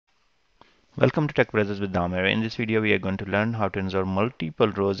Welcome to Tech Brothers with Damer. In this video, we are going to learn how to insert multiple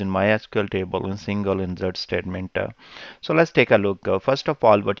rows in MySQL table in single insert statement. So let's take a look. First of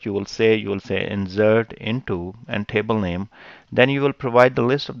all, what you will say insert into and table name. Then you will provide the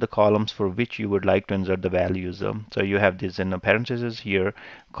list of the columns for which you would like to insert the values. So you have this in the parentheses here,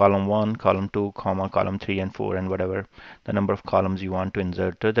 column 1, column 2, comma, column 3 and 4 and whatever the number of columns you want to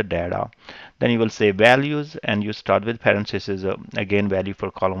insert the data. Then you will say values and you start with parentheses, again value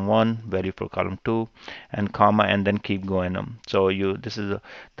for column 1, value for column 2 and comma and then keep going. So this is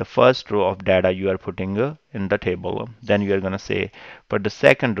the first row of data you are putting in the table. Then you are going to say for the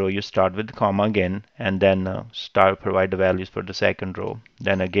second row you start with comma again and then provide the values for the second row.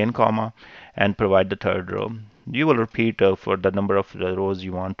 Then again comma and provide the third row. You will repeat for the number of the rows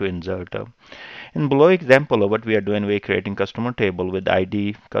you want to insert. In below example, what we are doing, we're creating customer table with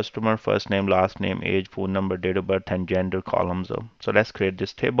ID, customer, first name, last name, age, phone number, date of birth, and gender columns. So let's create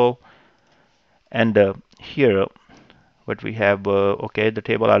this table. And here, what we have, okay, the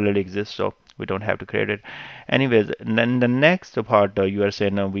table already exists, so we don't have to create it. Anyways, and then the next part, you are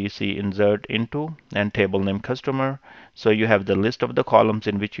saying we see insert into and table name customer. So you have the list of the columns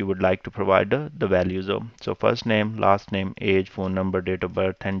in which you would like to provide the values of. So first name, last name, age, phone number, date of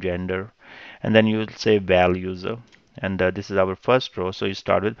birth, and gender. And then you will say values. And this is our first row. So you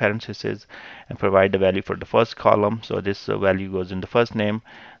start with parentheses and provide the value for the first column. So this value goes in the first name.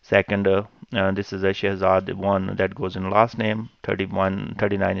 Second, this is a Shehzad one that goes in last name. 31,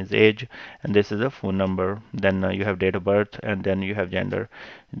 39 is age, and this is a phone number. Then you have date of birth, and then you have gender.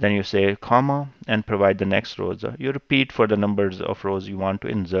 Then you say comma and provide the next rows. You repeat for the numbers of rows you want to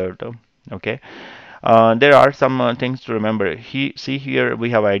insert. Okay. There are some things to remember. See here we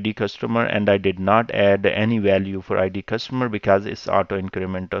have ID customer and I did not add any value for ID customer because it's auto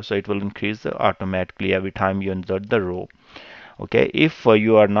incrementer, so it will increase automatically every time you insert the row. Okay, if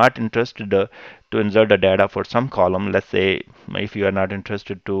you are not interested to insert the data for some column, let's say if you are not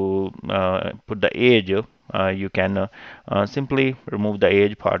interested to put the age, you can simply remove the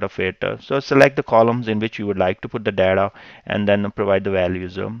age part of it. So select the columns in which you would like to put the data and then provide the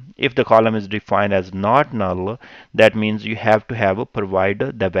values. If the column is defined as not null, that means you have to have provide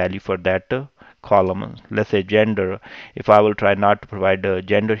the value for that column. Let's say gender. If I will try not to provide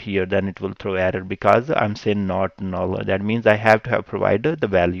gender here, then it will throw error because I'm saying not null. That means I have to have provided the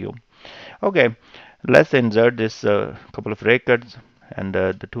value. Okay, let's insert this couple of records and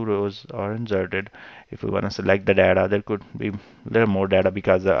the two rows are inserted. If we want to select the data, there could be a little more data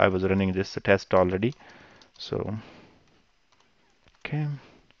because I was running this test already. So, okay,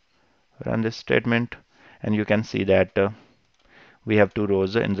 run this statement and you can see that we have two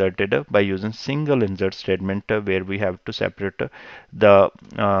rows inserted by using single insert statement where we have to separate the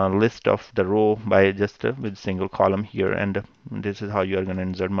list of the row by just with single column here, and this is how you are going to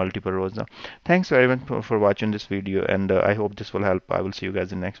insert multiple rows. Thanks very much for watching this video, and I hope this will help. I will see you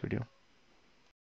guys in the next video.